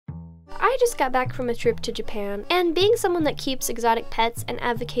I just got back from a trip to Japan, and being someone that keeps exotic pets and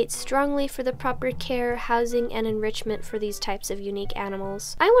advocates strongly for the proper care, housing, and enrichment for these types of unique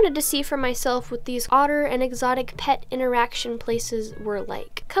animals, I wanted to see for myself what these otter and exotic pet interaction places were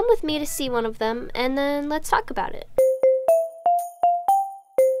like. Come with me to see one of them, and then let's talk about it.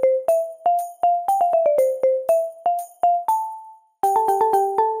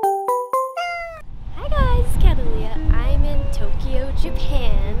 Hi guys, it's CATALEAH. I'm in Tokyo,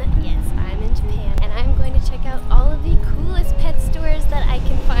 Japan. Yes, I'm in Japan, and I'm going to check out all of the coolest pet stores that I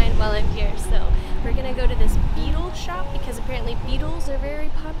can find while I'm here. So we're gonna go to this beetle shop because apparently beetles are very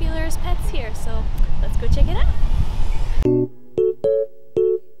popular as pets here. So let's go check it out.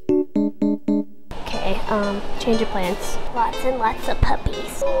 Okay, change of plans. Lots and lots of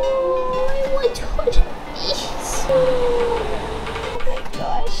puppies. Oh, I want one of these. Oh my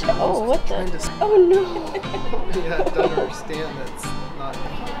gosh. Oh, what the? Oh no. Yeah, I don't understand that's not.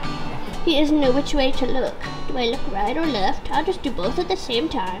 He doesn't know which way to look. Do I look right or left? I'll just do both at the same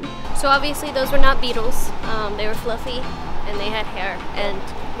time. So obviously those were not beetles. They were fluffy and they had hair and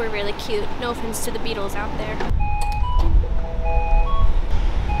were really cute. No offense to the beetles out there.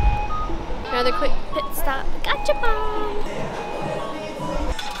 Another quick pit stop. Gotcha bomb!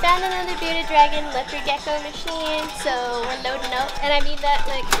 Found another bearded dragon leopard gecko machine, so we're loading up. And I mean that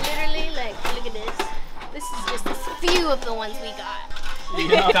like literally, like look at this. This is just a few of the ones we got.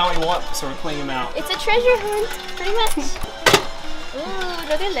 Yeah, that's how we want, so we're cleaning them out. It's a treasure hunt, pretty much. Ooh,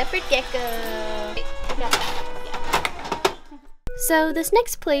 another leopard gecko. So this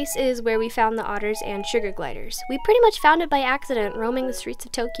next place is where we found the otters and sugar gliders. We pretty much found it by accident roaming the streets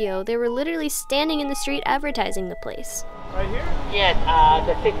of Tokyo. They were literally standing in the street advertising the place. Right here? Yes,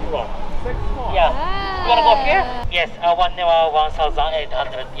 the sixth floor. Sixth floor. Yeah. You wanna go up here? Yes,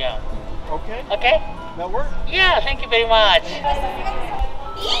 1,800 yen. Okay. Okay? That works? Yeah, thank you very much.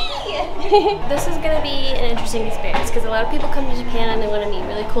 This is going to be an interesting experience because a lot of people come to Japan and they want to meet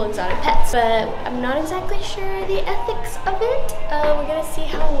really cool exotic pets, but I'm not exactly sure the ethics of it. We're going to see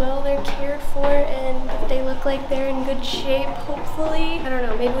how well they're cared for and if they look like they're in good shape, hopefully. I don't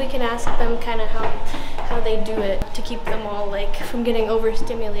know, maybe we can ask them kind of how they do it to keep them all like from getting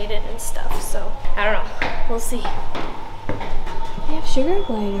overstimulated and stuff, so I don't know, we'll see. They have sugar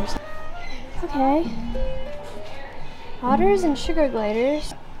gliders. Okay. Otters and sugar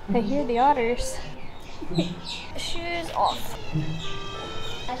gliders. I hear the otters. Shoes off.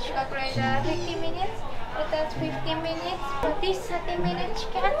 Sugar glider 15 minutes, otters 15 minutes, for this 30-minute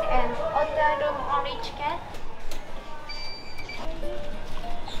ticket and otter room only ticket.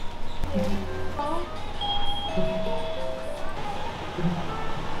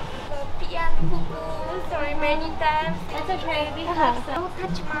 Sorry, many times. That's okay. We have some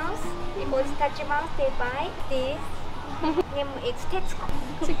touch mouse. Because touch mouse they buy this. Name is Tuscola.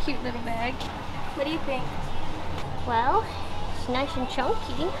 It's a cute little bag. What do you think? Well, it's nice and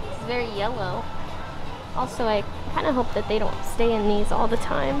chunky. It's very yellow. Also, I kind of hope that they don't stay in these all the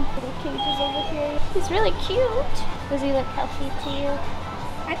time. Little cages over here. He's really cute. Does he look healthy to you?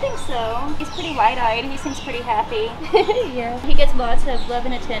 I think so. He's pretty wide-eyed. He seems pretty happy. Yeah. He gets lots of love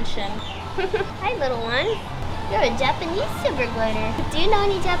and attention. Hi, little one. You're a Japanese sugar glider. Do you know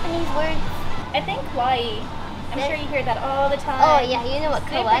any Japanese words? I think kawaii. I'm sure you hear that all the time. Oh yeah, you know what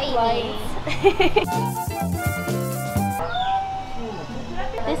kawaii means.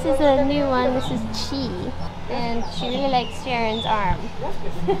 This is a new one. This is Chi. And she really likes Sharon's arm.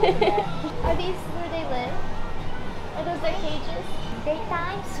 Are these where they live? Are those their cages?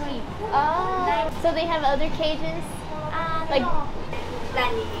 Daytime sleep. Oh. So they have other cages? Like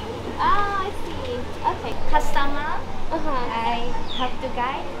landing. Oh, I see. Okay. Customer. I have to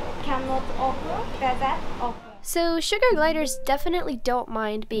guide. Cannot open. Does that open? So sugar gliders definitely don't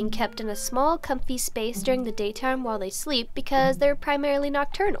mind being kept in a small, comfy space during the daytime while they sleep because they're primarily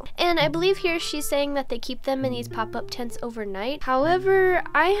nocturnal. And I believe here she's saying that they keep them in these pop-up tents overnight. However,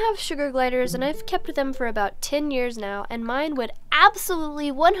 I have sugar gliders and I've kept them for about 10 years now, and mine would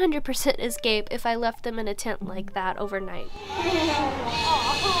absolutely 100% escape if I left them in a tent like that overnight.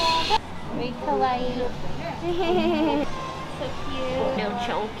 Very kawaii. So cute. No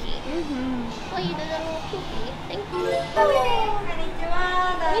chunky. Oh, you did a little poopy. Thank you. Konnichiwa.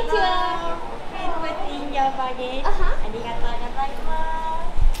 Put in your baggage. Arigatou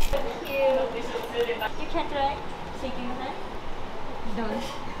gozaimasu. Thank you. You can try shaking your hand. Don't.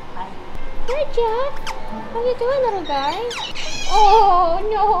 Hi, Jack. How you doing, little guy? Oh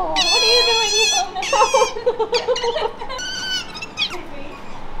no! What are you doing?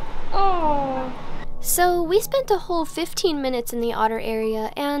 Oh. So we spent a whole 15 minutes in the otter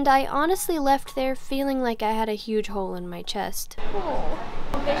area, and I honestly left there feeling like I had a huge hole in my chest. Oh.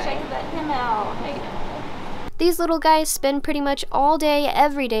 Okay, shake that. These little guys spend pretty much all day,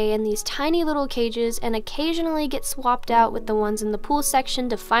 every day in these tiny little cages and occasionally get swapped out with the ones in the pool section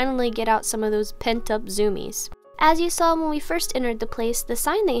to finally get out some of those pent-up zoomies. As you saw when we first entered the place, the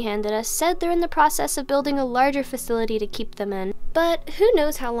sign they handed us said they're in the process of building a larger facility to keep them in. But who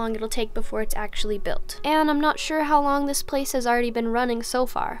knows how long it'll take before it's actually built. And I'm not sure how long this place has already been running so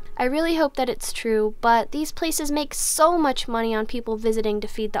far. I really hope that it's true, but these places make so much money on people visiting to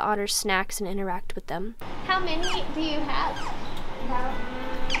feed the otters snacks and interact with them. How many do you have?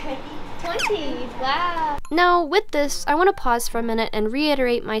 20. Wow. Now, with this, I want to pause for a minute and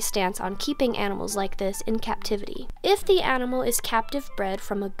reiterate my stance on keeping animals like this in captivity. If the animal is captive bred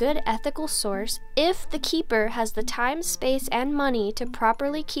from a good ethical source, if the keeper has the time, space, and money to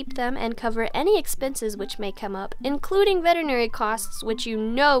properly keep them and cover any expenses which may come up, including veterinary costs, which you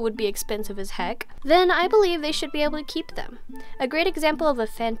know would be expensive as heck, then I believe they should be able to keep them. A great example of a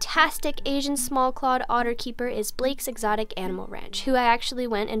fantastic Asian small-clawed otter keeper is Blake's Exotic Animal Ranch, who I actually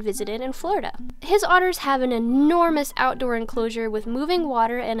went and visited in Florida. His otters have an enormous outdoor enclosure with moving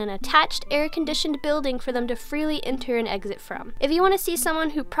water and an attached air-conditioned building for them to freely enter and exit from. If you want to see someone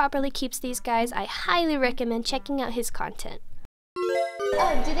who properly keeps these guys, I highly recommend checking out his content.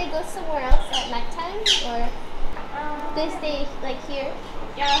 Oh, do they go somewhere else at nighttime, or they stay like here?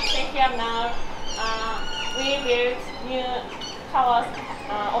 Yeah, stay here now. We built new house,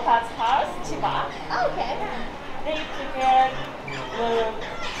 Otter's house, Chiba. Oh, okay. They prepared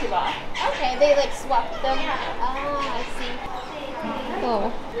Chiba. Okay, they like swap them. Oh, I see.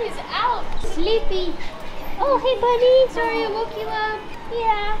 Oh, he's out, sleepy. Oh, hey, buddy. Sorry I woke you up.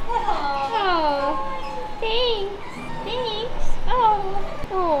 Yeah. Oh, thanks. Thanks. Oh.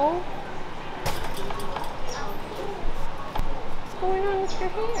 Oh. What's going on with your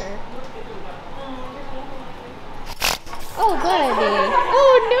hair? Oh, buddy.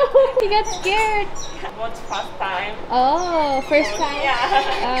 Oh, no. You got scared. What's first time? Oh, first time?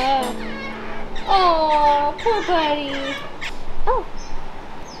 Yeah. Oh, poor buddy. Oh.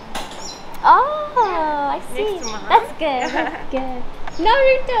 Oh, I see. Next month. That's good. That's good.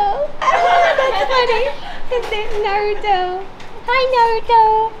 Naruto. Oh, that's funny. His name's Naruto. Hi, Naruto.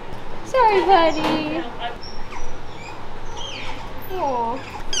 Sorry, buddy. Oh.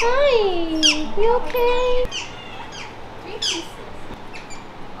 Hi. You okay? 3 pieces.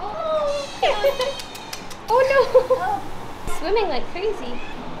 Oh. Oh no. Swimming like crazy.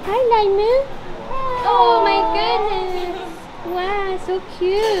 Hi, Laimu. Oh my goodness. Wow, so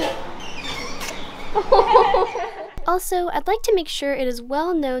cute. Also, I'd like to make sure it is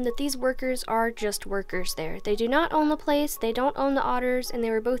well known that these workers are just workers there. They do not own the place, they don't own the otters, and they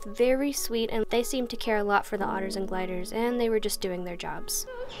were both very sweet, and they seemed to care a lot for the otters and gliders, and they were just doing their jobs. So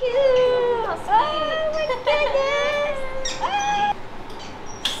cute. Oh my goodness. Ah,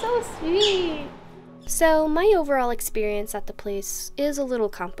 so sweet. So, my overall experience at the place is a little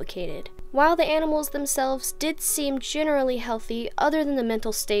complicated. While the animals themselves did seem generally healthy, other than the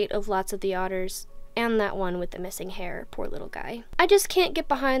mental state of lots of the otters, and that one with the missing hair, poor little guy, I just can't get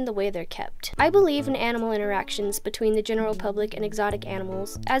behind the way they're kept. I believe in animal interactions between the general public and exotic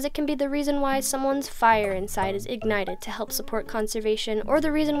animals, as it can be the reason why someone's fire inside is ignited to help support conservation, or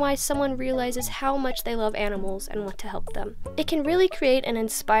the reason why someone realizes how much they love animals and want to help them. It can really create and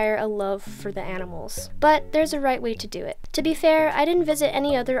inspire a love for the animals. But there's a right way to do it. To be fair, I didn't visit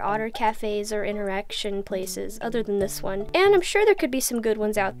any other otter cafes or interaction places other than this one, and I'm sure there could be some good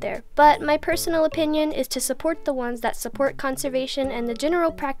ones out there, but my personal opinion is to support the ones that support conservation and the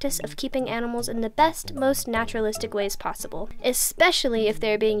general practice of keeping animals in the best, most naturalistic ways possible, especially if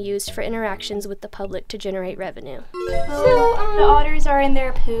they're being used for interactions with the public to generate revenue. So, the otters are in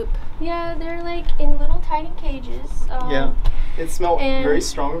their poop. Yeah, they're like in little tiny cages. Yeah, it smelled very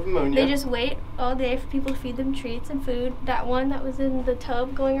strong of ammonia. They just wait all day for people to feed them treats and food. That one that was in the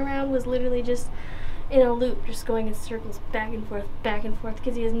tub going around was literally just in a loop, just going in circles back and forth,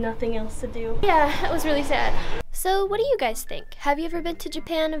 because he has nothing else to do. Yeah, that was really sad. So what do you guys think? Have you ever been to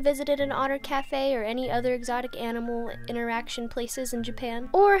Japan and visited an otter cafe or any other exotic animal interaction places in Japan?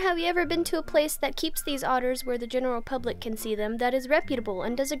 Or have you ever been to a place that keeps these otters where the general public can see them, that is reputable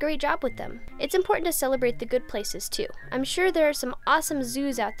and does a great job with them? It's important to celebrate the good places too. I'm sure there are some awesome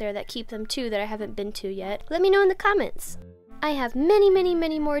zoos out there that keep them too that I haven't been to yet. Let me know in the comments. I have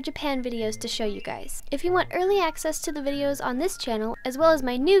many more Japan videos to show you guys. If you want early access to the videos on this channel, as well as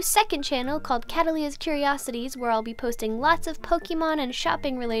my new second channel called CATALEAH'S Curiosities, where I'll be posting lots of Pokemon and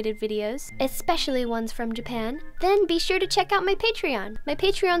shopping related videos, especially ones from Japan, then be sure to check out my Patreon. My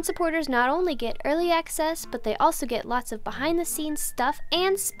Patreon supporters not only get early access, but they also get lots of behind the scenes stuff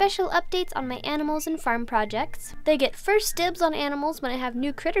and special updates on my animals and farm projects. They get first dibs on animals when I have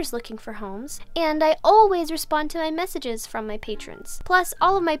new critters looking for homes, and I always respond to my messages from my patrons. Plus,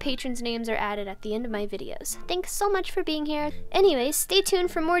 all of my patrons' names are added at the end of my videos. Thanks so much for being here. Anyways, stay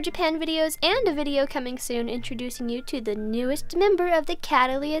tuned for more Japan videos and a video coming soon introducing you to the newest member of the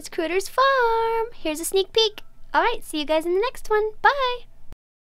CATALEAH'S Critters farm. Here's a sneak peek. Alright, see you guys in the next one. Bye!